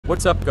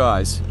What's up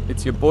guys,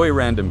 it's your boy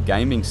Random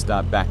Gaming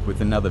Star back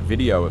with another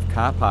video of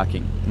car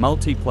parking,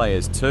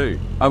 multiplayers too.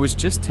 I was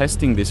just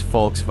testing this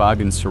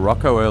Volkswagen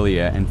Scirocco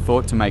earlier and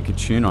thought to make a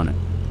tune on it.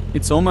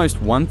 It's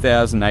almost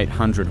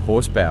 1,800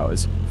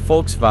 horsepowers,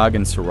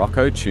 Volkswagen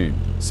Scirocco tune.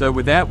 So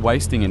without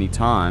wasting any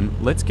time,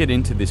 let's get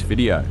into this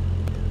video.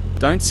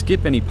 Don't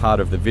skip any part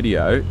of the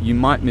video, you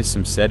might miss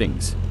some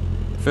settings.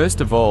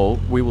 First of all,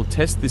 we will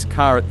test this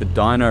car at the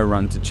dyno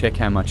run to check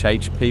how much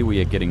HP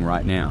we are getting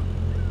right now.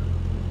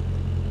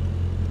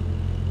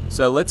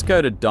 So let's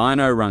go to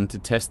dyno run to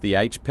test the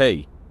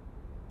HP.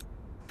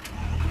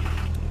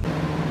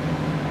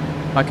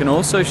 I can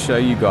also show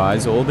you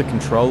guys all the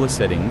controller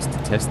settings to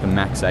test the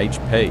max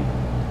HP.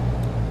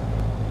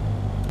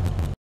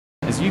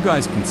 As you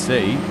guys can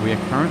see, we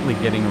are currently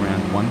getting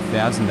around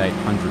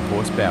 1,800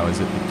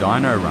 horsepowers at the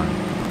dyno run,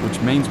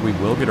 which means we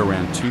will get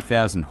around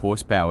 2,000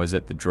 horsepowers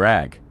at the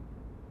drag.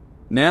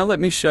 Now let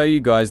me show you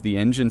guys the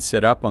engine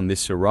setup on this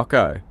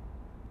Sirocco.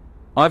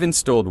 I've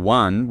installed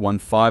one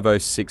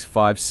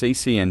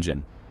 15065cc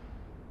engine.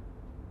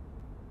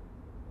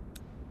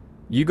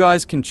 You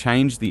guys can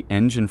change the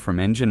engine from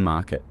Engine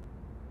Market.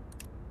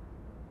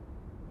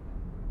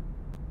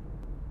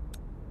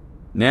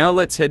 Now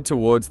let's head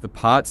towards the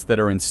parts that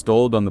are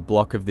installed on the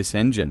block of this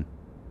engine.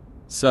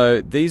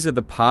 So these are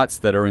the parts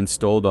that are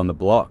installed on the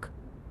block.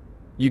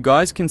 You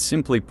guys can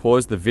simply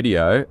pause the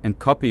video and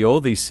copy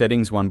all these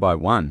settings one by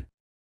one.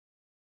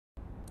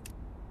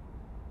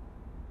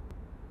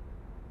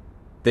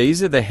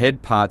 These are the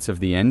head parts of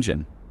the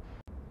engine.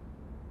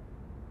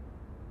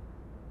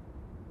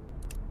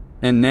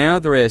 And now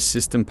the air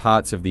system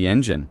parts of the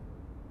engine.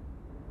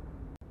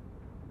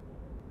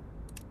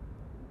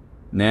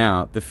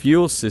 Now the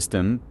fuel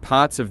system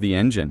parts of the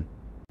engine.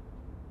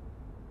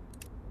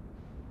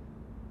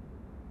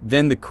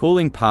 Then the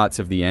cooling parts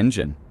of the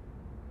engine.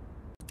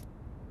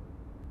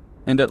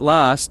 And at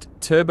last,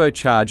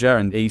 turbocharger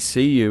and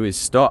ECU is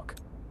stock.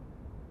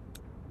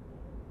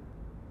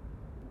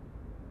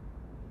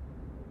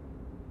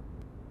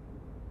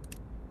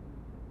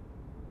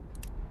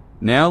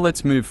 Now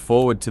let's move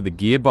forward to the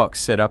gearbox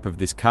setup of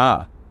this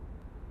car.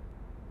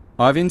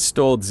 I've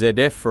installed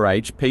ZF for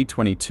HP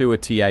 22 a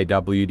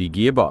TAWD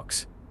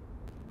gearbox.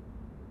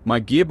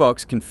 My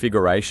gearbox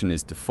configuration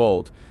is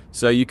default,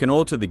 so you can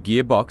alter the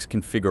gearbox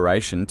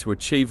configuration to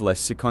achieve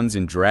less seconds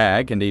in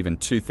drag and even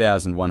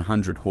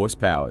 2,100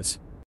 horsepowers.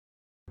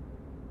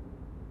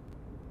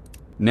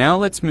 Now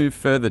let's move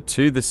further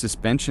to the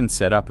suspension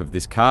setup of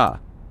this car.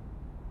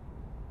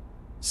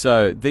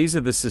 So these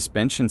are the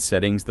suspension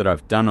settings that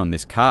I've done on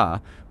this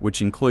car,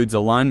 which includes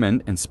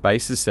alignment and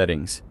spacer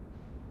settings.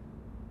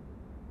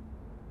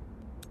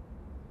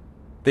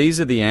 These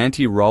are the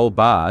anti-roll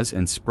bars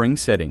and spring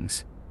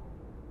settings.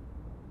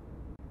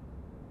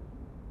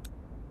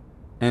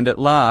 And at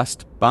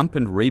last, bump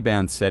and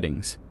rebound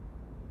settings.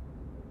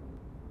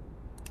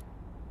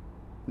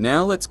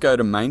 Now let's go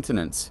to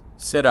maintenance,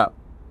 setup.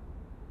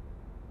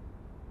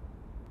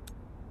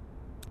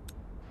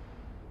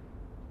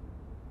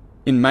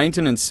 In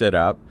maintenance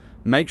setup,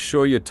 make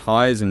sure your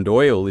tires and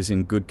oil is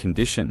in good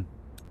condition.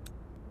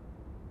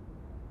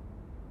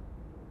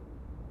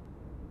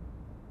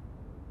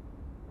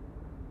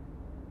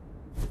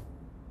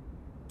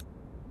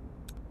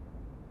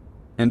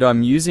 And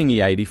I'm using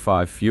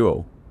E85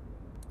 fuel.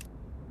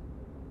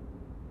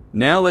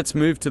 Now let's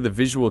move to the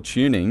visual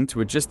tuning to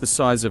adjust the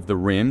size of the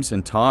rims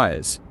and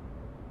tires.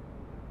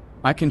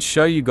 I can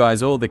show you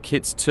guys all the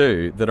kits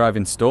too that I've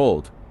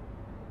installed.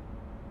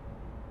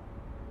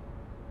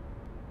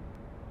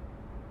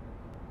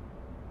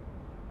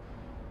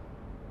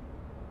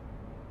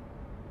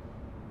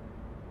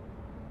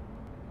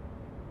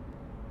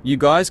 You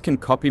guys can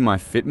copy my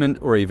fitment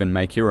or even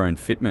make your own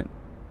fitment.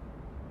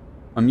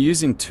 I'm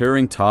using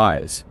touring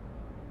tires.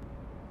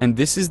 And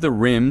this is the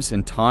rims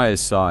and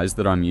tires size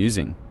that I'm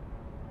using.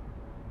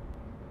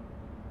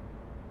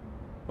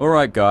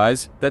 Alright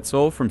guys, that's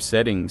all from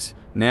settings.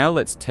 Now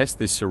let's test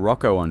this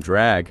Sirocco on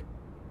drag.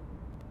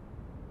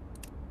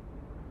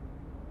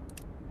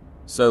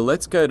 So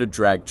let's go to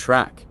drag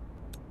track.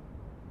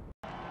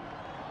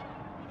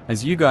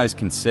 As you guys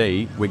can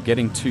see, we're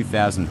getting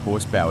 2,000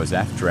 horsepowers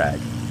aft drag.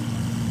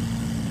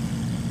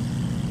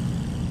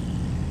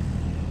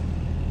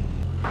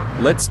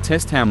 Let's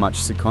test how much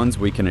seconds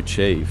we can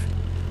achieve.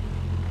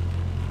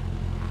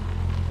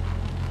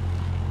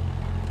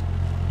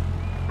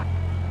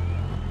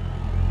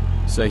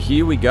 So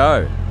here we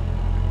go.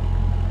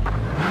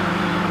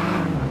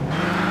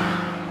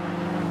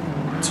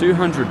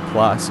 200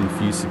 plus in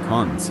few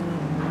seconds.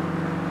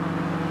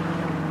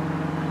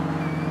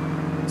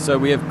 So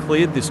we have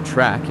cleared this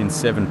track in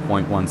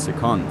 7.1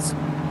 seconds.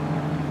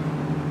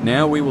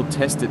 Now we will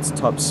test its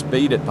top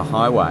speed at the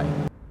highway.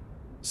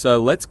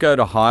 So let's go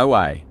to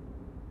highway.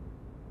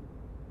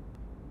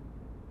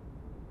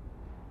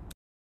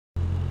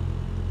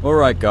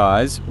 Alright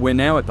guys, we're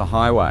now at the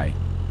highway.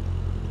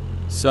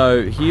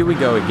 So here we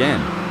go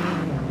again.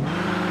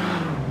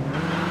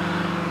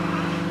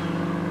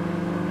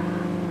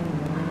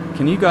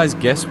 Can you guys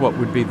guess what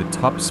would be the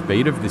top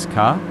speed of this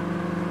car?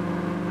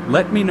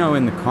 Let me know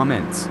in the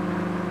comments.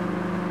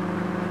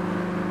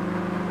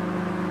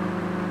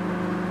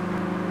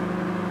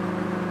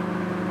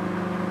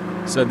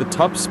 So the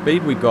top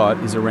speed we got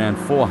is around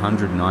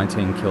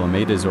 419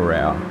 kilometers per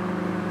hour.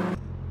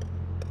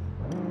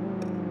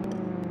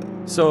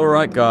 So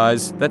alright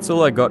guys, that's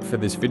all I got for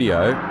this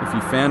video. If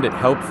you found it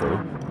helpful,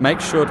 make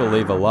sure to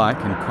leave a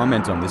like and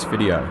comment on this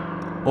video.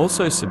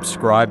 Also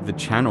subscribe the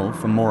channel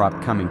for more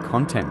upcoming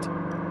content.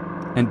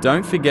 And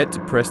don't forget to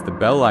press the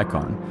bell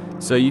icon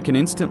so you can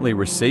instantly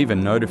receive a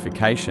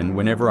notification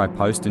whenever I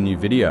post a new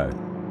video.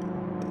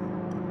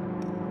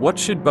 What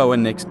should Boa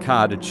next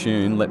car to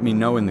tune? Let me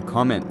know in the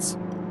comments.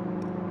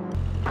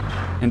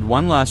 And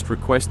one last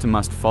request to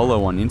must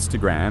follow on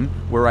Instagram,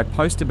 where I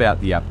post about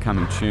the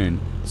upcoming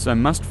tune, so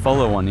must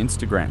follow on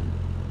Instagram.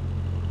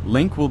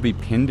 Link will be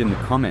pinned in the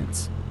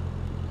comments.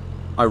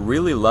 I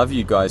really love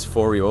you guys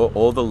for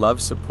all the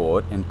love,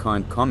 support and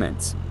kind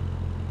comments.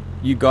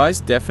 You guys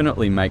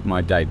definitely make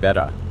my day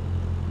better.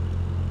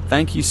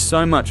 Thank you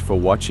so much for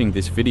watching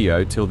this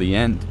video till the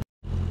end.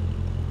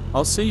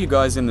 I'll see you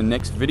guys in the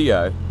next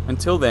video.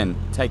 Until then,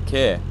 take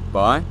care.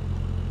 Bye.